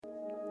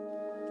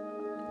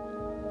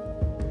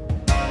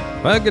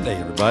Well, good day,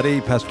 everybody.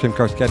 Pastor Tim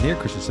Carscadden here,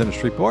 Christian Center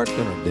Street Report,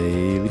 doing our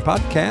daily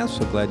podcast.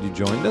 So glad you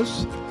joined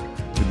us.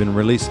 We've been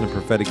releasing a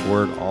prophetic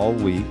word all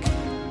week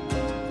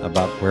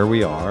about where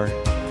we are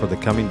for the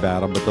coming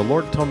battle, but the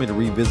Lord told me to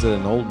revisit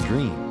an old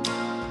dream.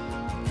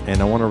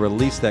 And I want to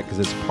release that because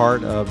it's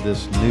part of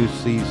this new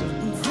season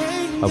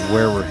of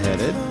where we're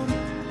headed.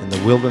 And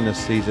the wilderness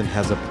season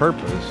has a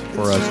purpose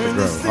for us to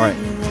grow. All right,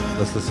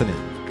 let's listen in.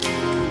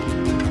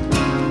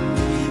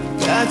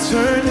 God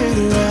turn it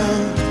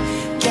around.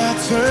 God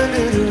turn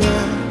it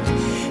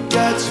around.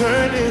 God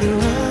turn it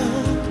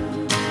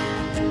around.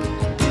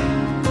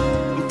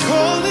 I'm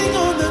calling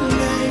on the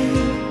name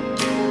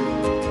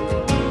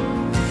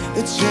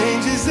that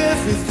changes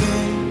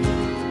everything.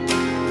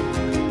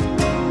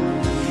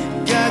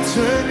 God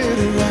turn it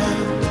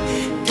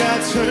around.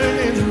 God turn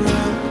it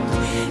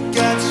around.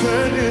 God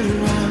turn it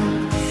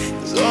around.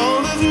 'Cause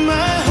all of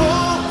my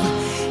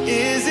hope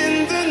is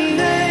in the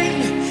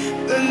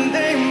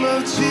name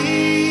of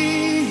Jesus.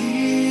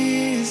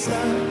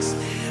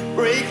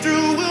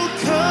 Breakthrough will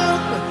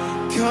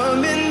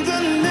come in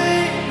the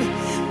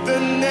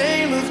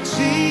name of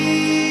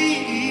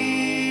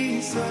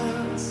Jesus.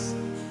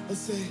 Let's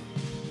say,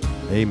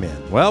 Amen.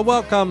 Well,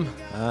 welcome.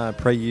 I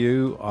pray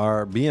you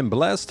are being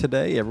blessed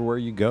today everywhere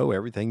you go,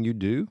 everything you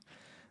do,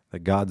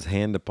 that God's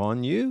hand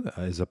upon you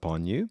is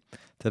upon you.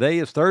 Today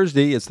is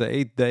Thursday. It's the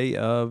 8th day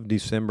of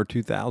December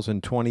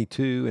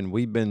 2022, and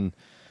we've been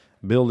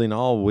building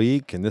all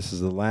week, and this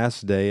is the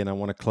last day, and I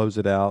want to close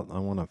it out. I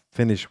want to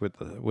finish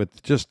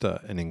with just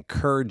an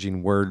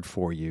encouraging word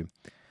for you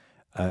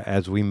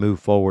as we move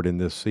forward in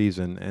this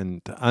season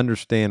and to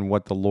understand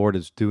what the Lord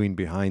is doing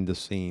behind the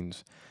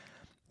scenes.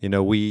 You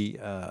know, we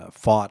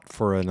fought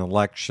for an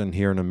election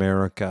here in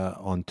America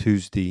on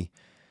Tuesday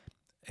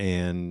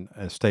in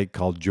a state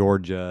called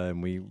Georgia,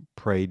 and we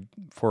prayed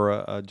for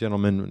a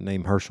gentleman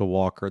named Herschel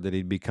Walker that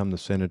he'd become the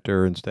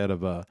senator instead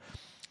of a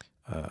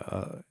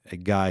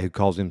guy who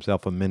calls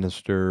himself a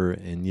minister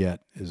and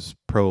yet is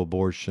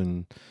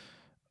pro-abortion.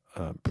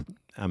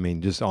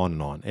 Just on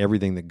and on.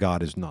 Everything that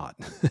God is not.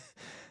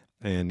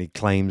 And he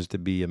claims to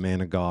be a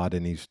man of God,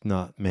 and he's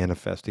not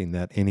manifesting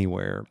that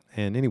anywhere.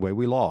 And anyway,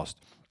 we lost.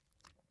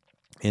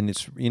 And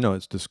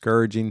it's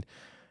discouraging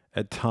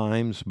at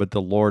times, but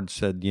the Lord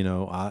said,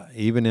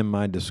 even in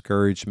my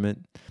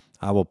discouragement,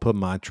 I will put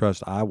my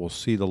trust. I will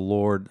see the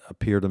Lord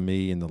appear to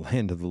me in the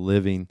land of the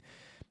living.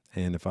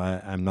 And if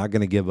I'm not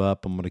going to give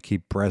up, I'm going to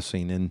keep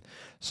pressing. And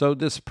so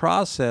this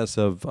process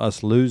of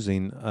us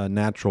losing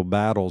natural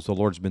battles, the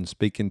Lord's been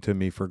speaking to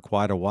me for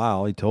quite a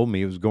while. He told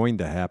me it was going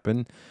to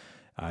happen.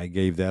 I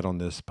gave that on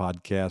this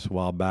podcast a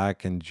while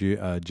back in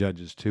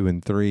Judges 2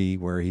 and 3,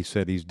 where he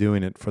said he's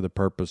doing it for the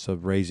purpose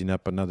of raising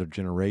up another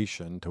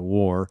generation to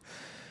war.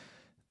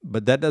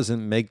 But that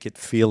doesn't make it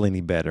feel any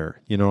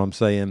better. You know what I'm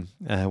saying?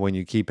 When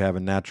you keep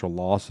having natural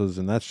losses,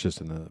 and that's just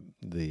in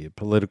the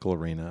political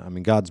arena. I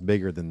mean, God's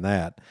bigger than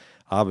that,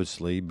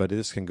 obviously, but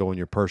this can go in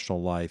your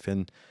personal life.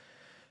 And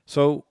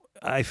so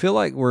I feel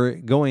like we're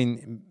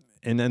going,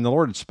 and the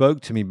Lord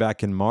spoke to me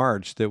back in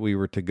March that we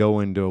were to go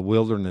into a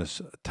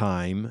wilderness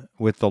time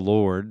with the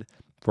Lord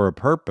for a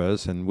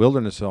purpose, and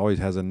wilderness always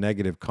has a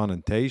negative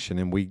connotation,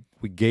 and we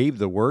gave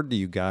the word to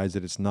you guys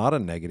that it's not a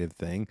negative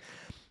thing.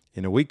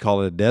 We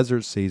call it a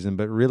desert season,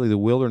 but really the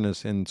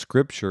wilderness in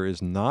Scripture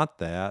is not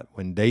that.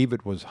 When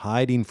David was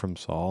hiding from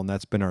Saul, and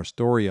that's been our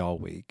story all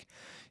week,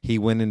 he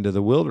went into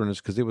the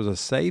wilderness because it was a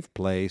safe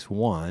place,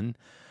 one,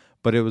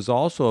 but it was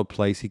also a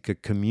place he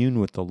could commune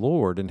with the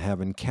Lord and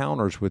have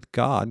encounters with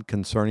God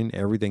concerning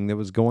everything that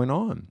was going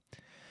on.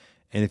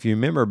 And if you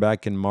remember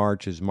back in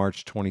March, is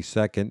March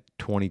 22nd,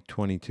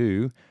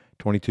 2022,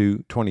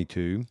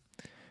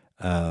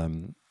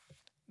 the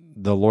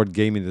Lord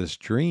gave me this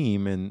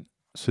dream, and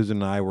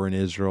Susan and I were in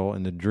Israel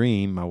in the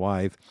dream, my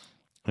wife,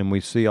 and we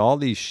see all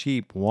these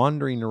sheep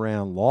wandering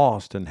around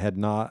lost and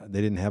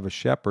they didn't have a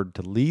shepherd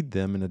to lead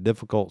them in a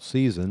difficult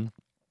season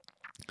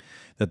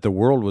that the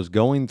world was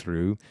going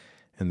through.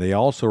 And they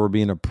also were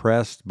being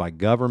oppressed by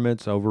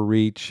governments,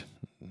 overreach.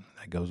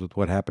 That goes with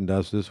what happened to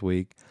us this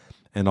week,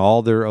 and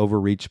all their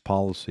overreach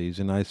policies.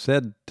 And I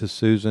said to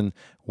Susan,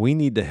 we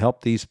need to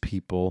help these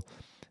people.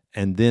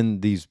 And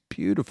then these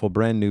beautiful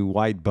brand new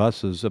white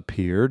buses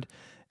appeared,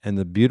 and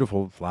the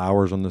beautiful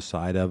flowers on the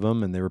side of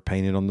them, and they were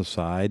painted on the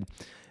side.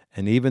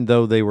 And even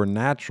though they were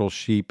natural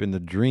sheep in the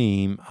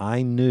dream,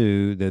 I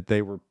knew that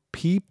they were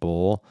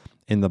people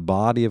in the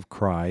body of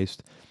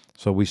Christ.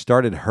 So we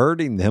started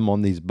herding them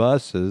on these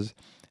buses,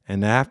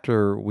 and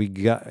after we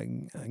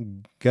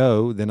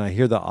go, then I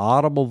hear the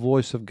audible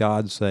voice of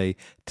God say,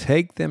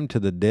 take them to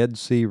the Dead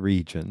Sea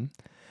region.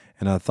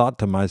 And I thought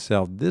to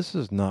myself, this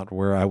is not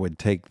where I would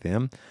take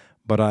them.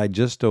 But I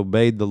just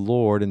obeyed the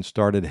Lord and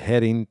started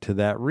heading to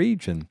that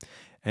region.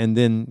 And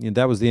then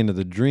that was the end of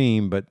the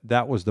dream, but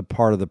that was the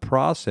part of the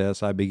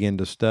process. I began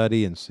to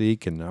study and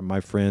seek, and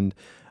my friend,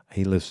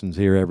 he listens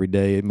here every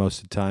day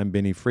most of the time,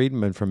 Benny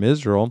Friedman from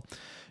Israel,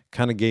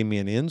 kind of gave me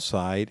an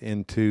insight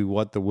into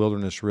what the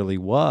wilderness really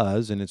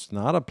was. And it's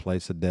not a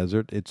place of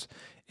desert.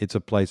 It's a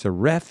place of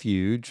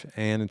refuge,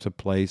 and it's a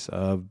place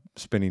of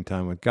spending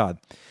time with God.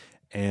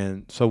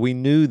 And so we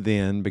knew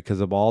then,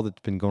 because of all that's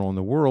been going on in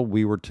the world,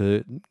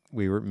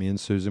 me and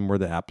Susan were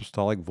the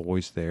apostolic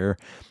voice there,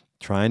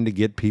 trying to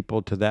get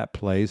people to that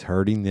place,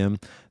 herding them,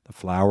 the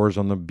flowers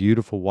on the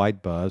beautiful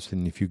white bus.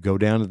 And if you go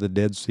down to the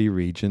Dead Sea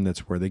region,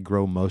 that's where they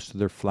grow most of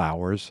their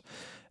flowers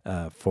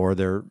for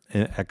their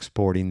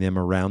exporting them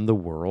around the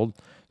world.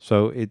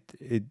 So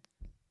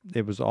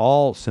it was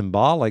all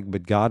symbolic,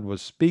 but God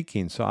was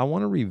speaking. So I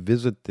want to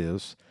revisit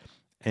this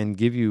and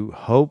give you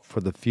hope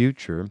for the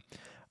future.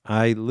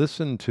 I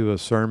listened to a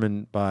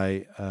sermon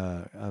by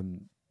a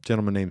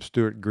gentleman named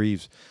Stuart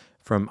Greaves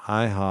from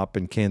IHOP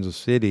in Kansas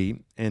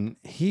City, and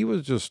he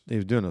was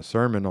doing a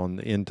sermon on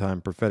the end time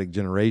prophetic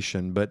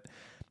generation, but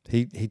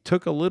he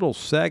took a little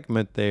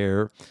segment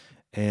there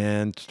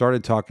and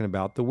started talking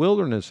about the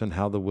wilderness and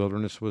how the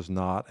wilderness was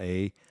not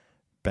a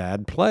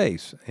bad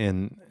place,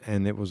 and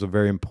it was a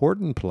very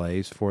important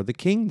place for the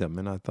kingdom.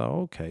 And I thought,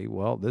 okay,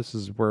 well, this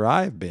is where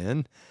I've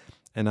been,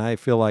 and I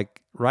feel like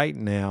right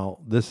now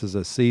this is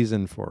a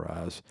season for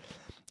us.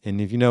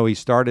 And if he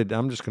started,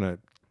 I'm just going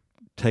to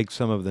take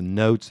some of the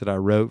notes that I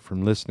wrote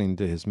from listening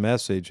to his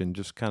message and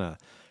just kind of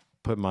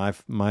put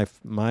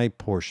my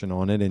portion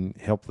on it, and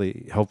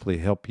hopefully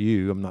help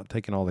you. I'm not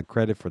taking all the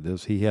credit for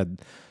this. He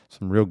had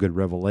some real good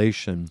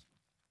revelation.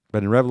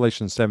 But in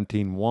Revelation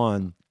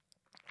 17:1,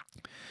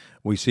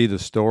 we see the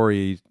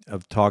story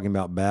of talking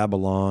about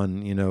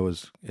Babylon,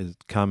 is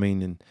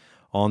coming, and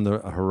on the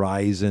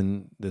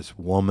horizon, this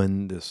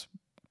woman, this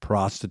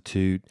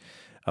prostitute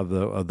of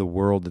the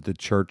world that the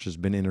church has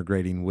been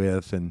integrating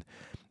with, and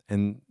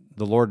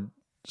the Lord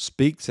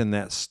speaks in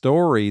that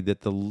story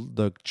that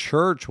the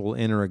church will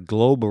enter a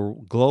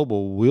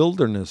global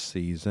wilderness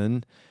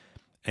season,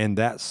 and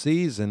that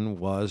season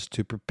was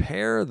to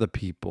prepare the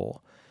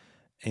people.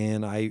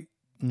 And I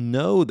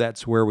know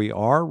that's where we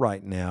are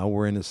right now.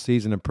 We're in a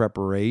season of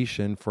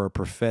preparation for a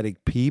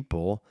prophetic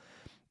people,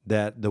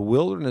 that the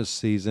wilderness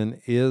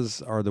season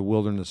or the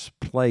wilderness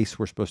place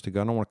we're supposed to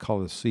go. I don't want to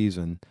call it a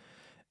season.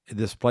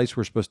 This place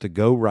we're supposed to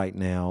go right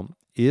now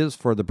is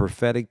for the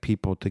prophetic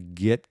people to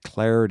get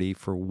clarity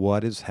for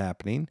what is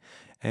happening,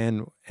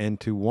 and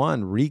to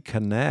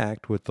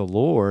reconnect with the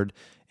Lord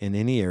in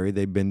any area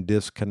they've been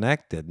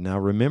disconnected. Now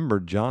remember,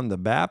 John the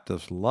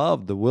Baptist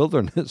loved the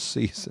wilderness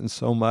season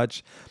so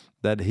much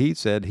that he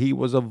said he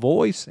was a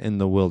voice in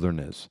the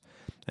wilderness.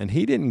 And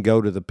he didn't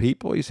go to the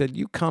people. He said,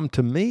 "You come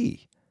to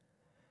me."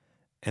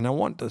 And I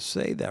want to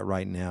say that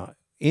right now.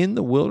 In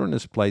the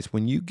wilderness place,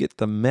 when you get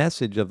the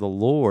message of the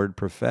Lord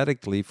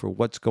prophetically for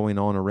what's going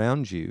on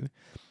around you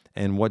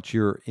and what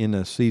you're in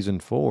a season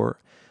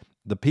for,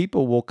 the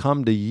people will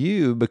come to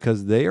you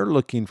because they are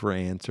looking for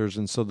answers.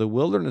 And so the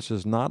wilderness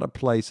is not a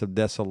place of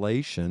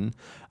desolation,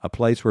 a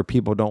place where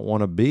people don't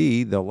want to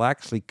be. They'll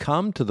actually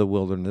come to the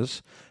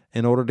wilderness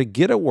in order to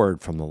get a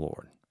word from the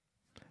Lord.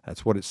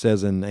 That's what it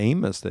says in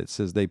Amos. That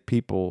says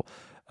people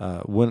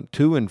went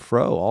to and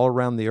fro all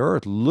around the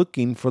earth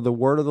looking for the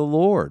word of the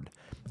Lord.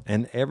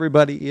 And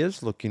everybody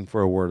is looking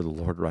for a word of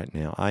the Lord right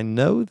now. I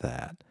know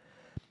that.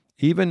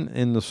 Even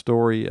in the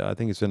story, I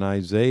think it's in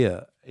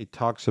Isaiah, it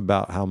talks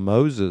about how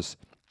Moses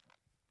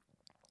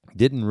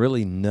didn't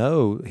really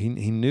know. He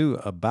knew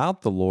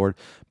about the Lord,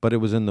 but it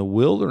was in the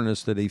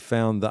wilderness that he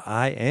found the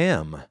I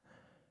am.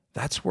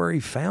 That's where he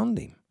found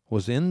him,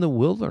 was in the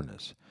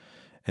wilderness.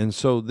 And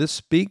so this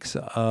speaks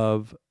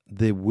of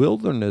the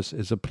wilderness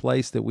is a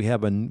place that we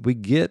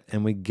get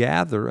and we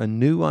gather a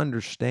new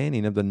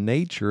understanding of the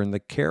nature and the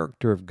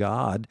character of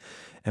God,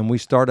 and we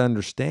start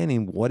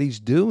understanding what he's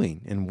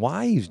doing and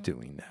why he's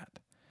doing that.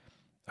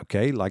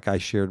 Okay, like I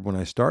shared when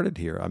I started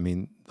here,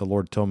 the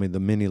Lord told me the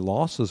many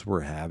losses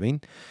we're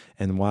having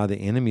and why the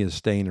enemy is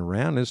staying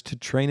around is to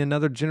train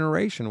another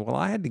generation. Well,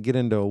 I had to get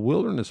into a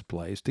wilderness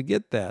place to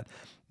get that.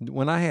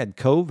 When I had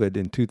COVID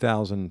in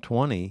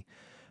 2020,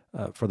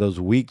 for those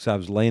weeks I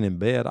was laying in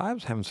bed, I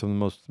was having some of the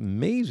most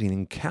amazing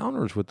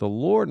encounters with the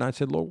Lord. And I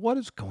said, "Lord, what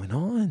is going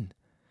on?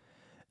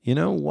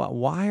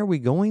 Why are we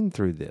going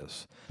through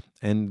this?"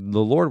 And the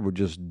Lord would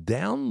just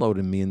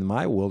download me in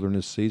my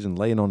wilderness season,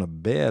 laying on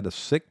a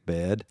sick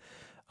bed.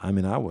 I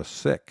was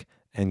sick,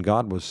 and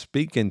God was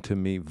speaking to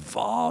me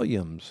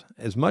volumes.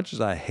 As much as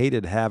I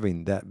hated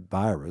having that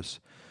virus,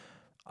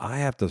 I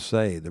have to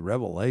say the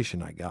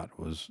revelation I got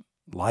was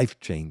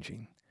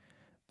life-changing.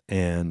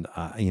 And,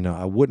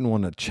 I wouldn't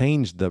want to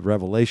change the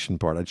revelation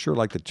part. I'd sure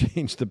like to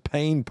change the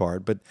pain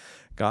part, but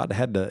God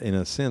had to, in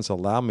a sense,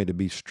 allow me to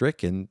be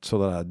stricken so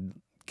that I'd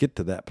get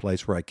to that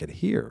place where I could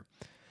hear.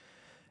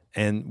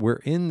 And we're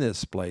in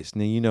this place.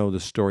 Now, the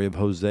story of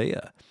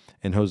Hosea.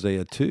 In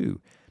Hosea 2,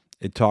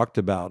 it talked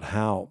about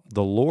how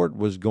the Lord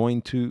was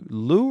going to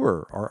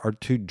lure or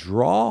to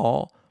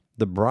draw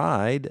the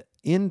bride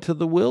into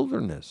the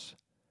wilderness.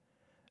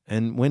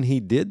 And when he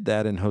did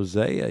that in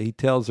Hosea, he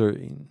tells her,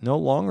 "No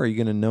longer are you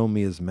going to know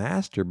me as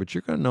master, but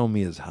you're going to know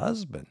me as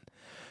husband."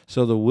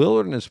 So the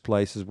wilderness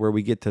place is where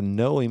we get to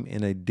know him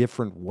in a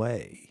different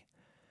way.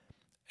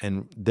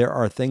 And there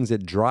are things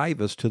that drive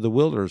us to the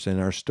wilderness. In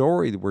our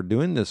story that we're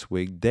doing this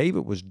week,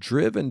 David was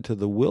driven to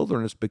the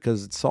wilderness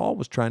because Saul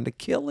was trying to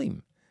kill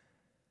him.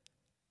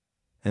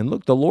 And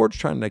look, the Lord's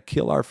trying to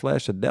kill our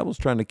flesh. The devil's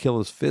trying to kill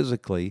us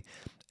physically,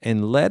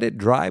 and let it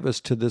drive us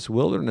to this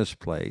wilderness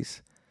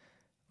place,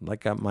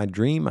 like my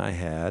dream I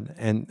had,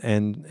 and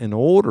in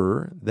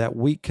order that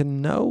we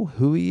can know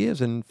who he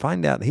is and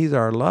find out he's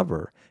our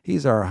lover,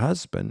 he's our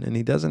husband, and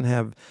he doesn't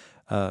have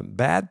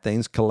bad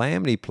things,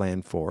 calamity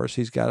planned for us.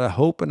 He's got a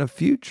hope and a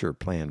future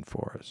planned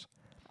for us.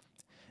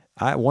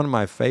 One of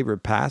my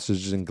favorite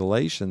passages in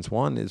Galatians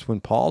 1 is when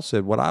Paul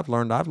said, what I've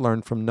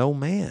learned from no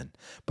man,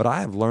 but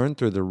I have learned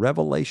through the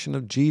revelation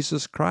of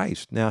Jesus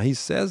Christ. Now, he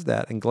says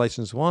that in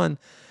Galatians 1,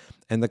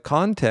 and the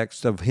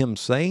context of him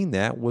saying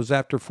that was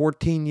after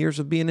 14 years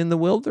of being in the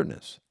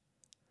wilderness.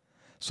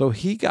 So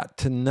he got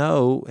to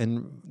know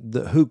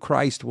who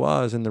Christ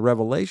was and the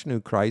revelation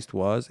who Christ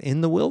was in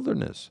the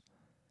wilderness.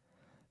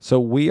 So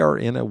we are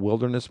in a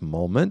wilderness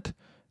moment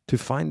to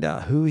find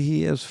out who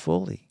he is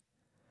fully.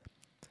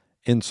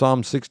 In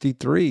Psalm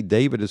 63,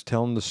 David is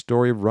telling the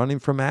story of running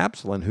from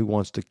Absalom, who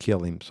wants to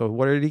kill him. So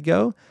where did he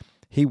go?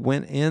 He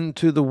went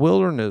into the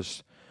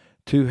wilderness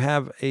to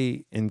have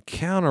an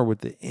encounter with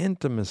the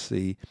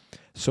intimacy.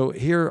 So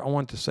here I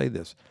want to say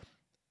this.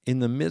 In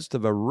the midst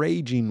of a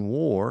raging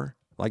war,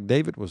 like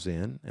David was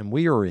in, and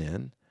we are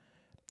in,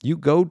 you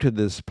go to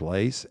this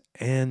place,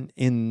 and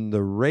in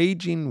the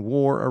raging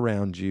war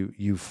around you,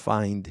 you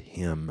find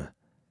him.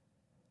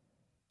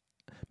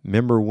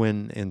 Remember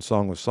when in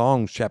Song of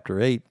Songs, chapter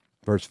 8,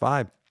 verse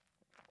 5,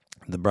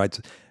 the bride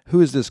says,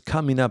 who is this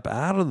coming up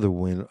out of the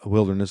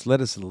wilderness? Let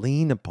us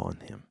lean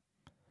upon him.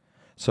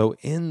 So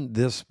in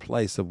this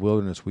place of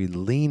wilderness, we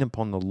lean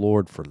upon the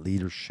Lord for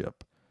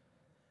leadership.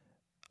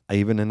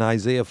 Even in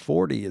Isaiah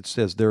 40, it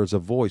says there is a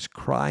voice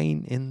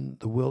crying in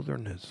the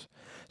wilderness.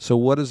 So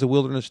what does the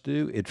wilderness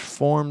do? It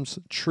forms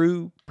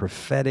true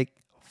prophetic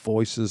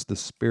voices, the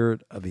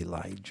spirit of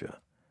Elijah.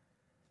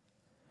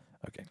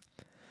 Okay.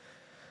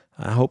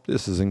 I hope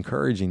this is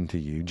encouraging to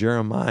you.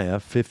 Jeremiah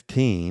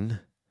 15,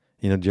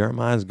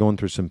 Jeremiah is going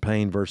through some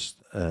pain. Verse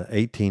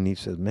 18, he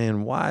says,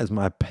 man, why is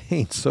my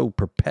pain so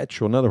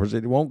perpetual? In other words,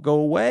 it won't go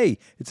away.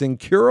 It's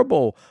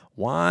incurable.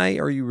 Why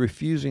are you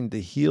refusing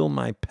to heal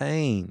my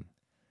pain?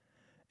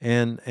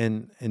 And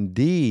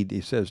indeed, he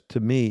says to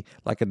me,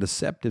 like a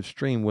deceptive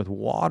stream with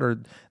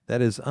water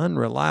that is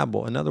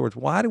unreliable. In other words,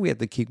 why do we have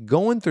to keep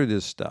going through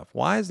this stuff?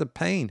 Why is the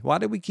pain? Why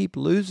do we keep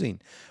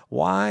losing?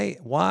 Why?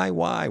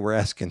 We're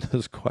asking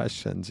those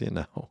questions,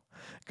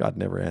 God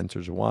never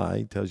answers why.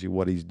 He tells you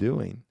what he's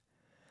doing.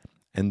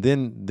 And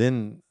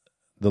then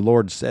the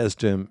Lord says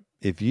to him,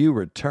 if you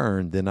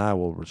return, then I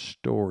will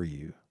restore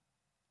you.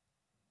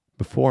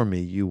 Before me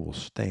you will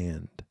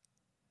stand.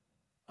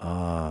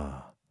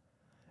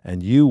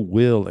 And you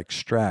will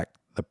extract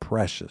the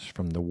precious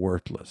from the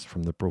worthless,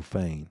 from the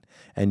profane.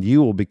 And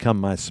you will become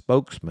my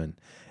spokesman,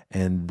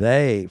 and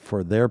they,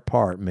 for their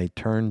part, may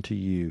turn to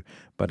you.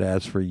 But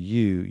as for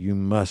you, you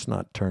must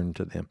not turn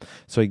to them.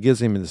 So he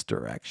gives him this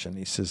direction.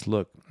 He says,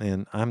 look,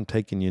 man, I'm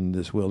taking you into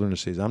this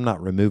wilderness. I'm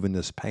not removing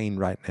this pain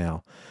right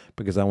now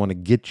because I want to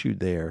get you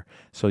there.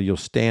 So you'll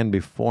stand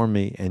before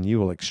me and you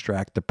will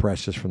extract the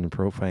precious from the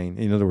profane.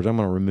 In other words, I'm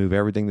going to remove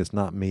everything that's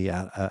not me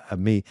out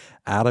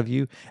of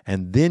you,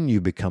 and then you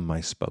become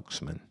my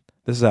spokesman.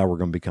 This is how we're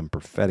going to become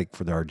prophetic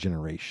for our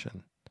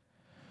generation.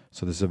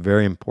 So this is a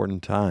very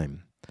important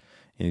time.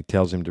 And he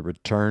tells him to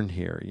return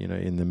here,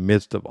 in the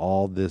midst of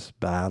all this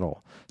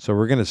battle. So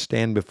we're going to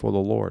stand before the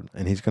Lord,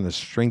 and he's going to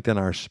strengthen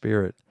our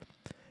spirit.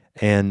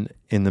 And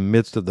in the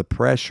midst of the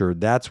pressure,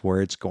 that's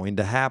where it's going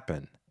to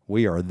happen.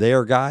 We are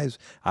there, guys.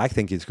 I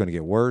think it's going to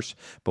get worse,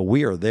 but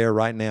we are there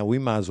right now. We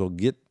might as well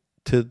get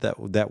to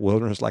that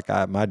wilderness like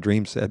my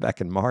dream said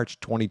back in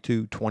March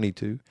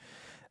 22.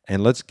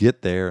 And let's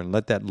get there and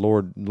let that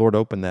Lord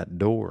open that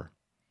door.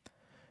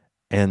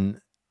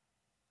 And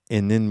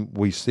then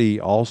we see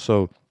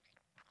also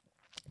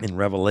in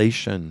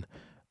Revelation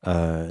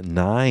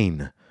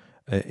 9,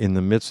 in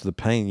the midst of the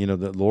pain,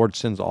 the Lord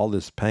sends all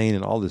this pain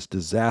and all this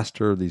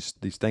disaster. These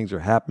things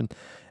are happening.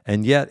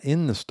 And yet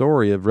in the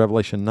story of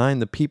Revelation 9,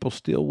 the people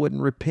still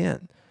wouldn't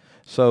repent.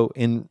 So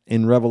in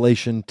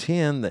Revelation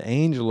 10, the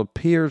angel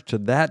appears to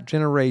that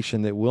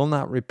generation that will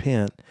not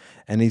repent.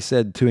 And he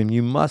said to him,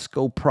 you must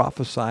go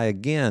prophesy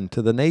again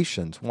to the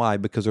nations. Why?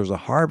 Because there's a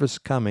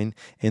harvest coming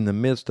in the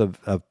midst of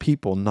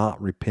people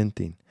not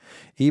repenting.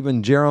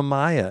 Even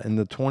Jeremiah in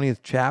the 20th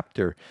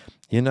chapter,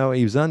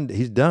 he's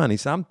done. He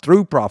said, I'm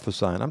through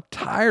prophesying. I'm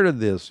tired of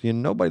this.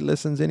 Nobody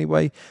listens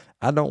anyway.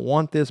 I don't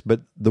want this.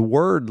 But the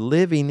word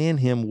living in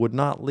him would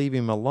not leave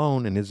him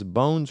alone, and his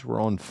bones were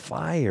on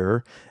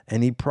fire,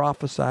 and he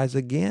prophesies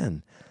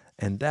again.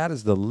 And that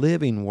is the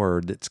living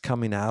word that's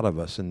coming out of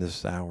us in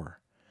this hour.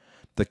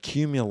 The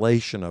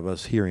accumulation of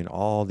us hearing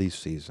all these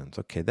seasons.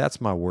 Okay, that's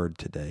my word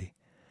today.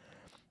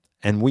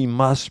 And we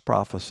must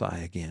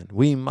prophesy again.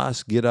 We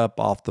must get up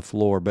off the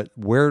floor. But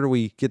where do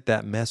we get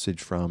that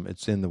message from?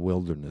 It's in the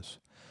wilderness.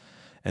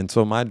 And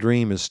so my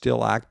dream is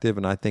still active,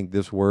 and I think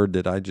this word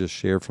that I just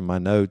shared from my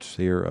notes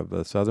here of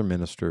this other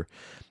minister,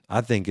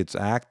 I think it's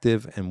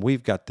active, and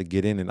we've got to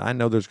get in. And I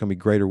know there's going to be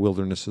greater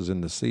wildernesses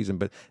in the season,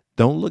 but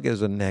don't look at it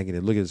as a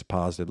negative. Look at it as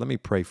positive. Let me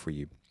pray for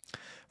you.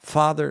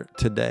 Father,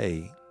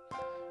 today,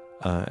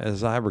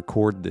 as I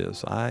record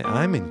this,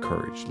 I'm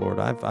encouraged, Lord.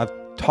 I've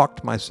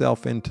talked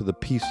myself into the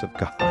peace of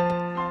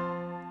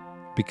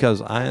God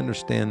because I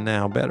understand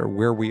now better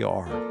where we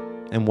are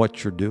and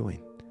what you're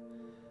doing.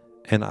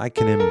 And I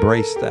can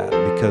embrace that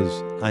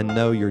because I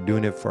know you're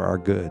doing it for our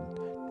good,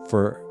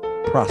 for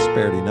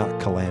prosperity, not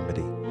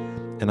calamity.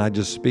 And I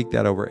just speak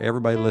that over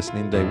everybody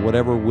listening today,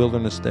 whatever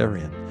wilderness they're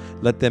in.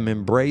 Let them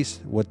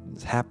embrace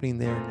what's happening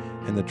there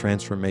and the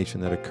transformation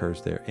that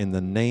occurs there. In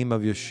the name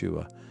of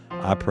Yeshua,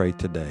 I pray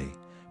today.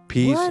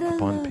 Peace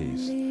upon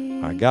peace.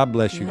 All right, God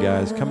bless you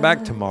guys. Come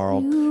back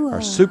tomorrow.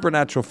 Our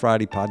Supernatural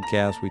Friday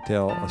podcast, we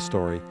tell a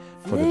story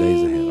for the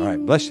days ahead. All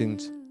right,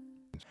 blessings.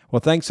 Well,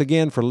 thanks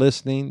again for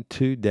listening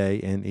today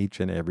and each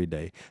and every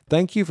day.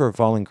 Thank you for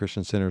following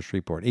Christian Center of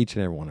Shreveport, each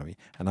and every one of you.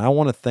 And I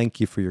want to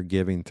thank you for your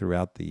giving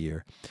throughout the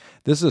year.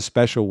 This is a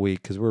special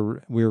week because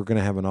we're going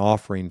to have an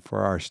offering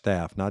for our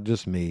staff, not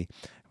just me.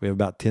 We have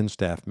about 10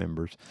 staff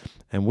members,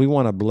 and we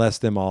want to bless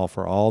them all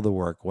for all the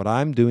work. What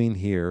I'm doing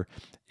here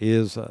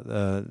is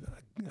a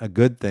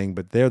good thing,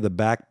 but they're the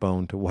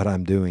backbone to what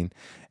I'm doing.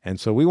 And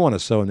so we want to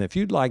sow. And if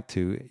you'd like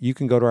to, you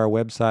can go to our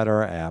website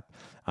or our app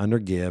under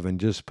Give and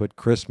just put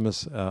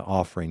Christmas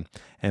offering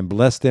and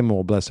bless them, and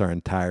we'll bless our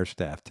entire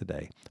staff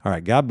today. All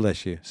right, God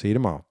bless you. See you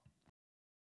tomorrow.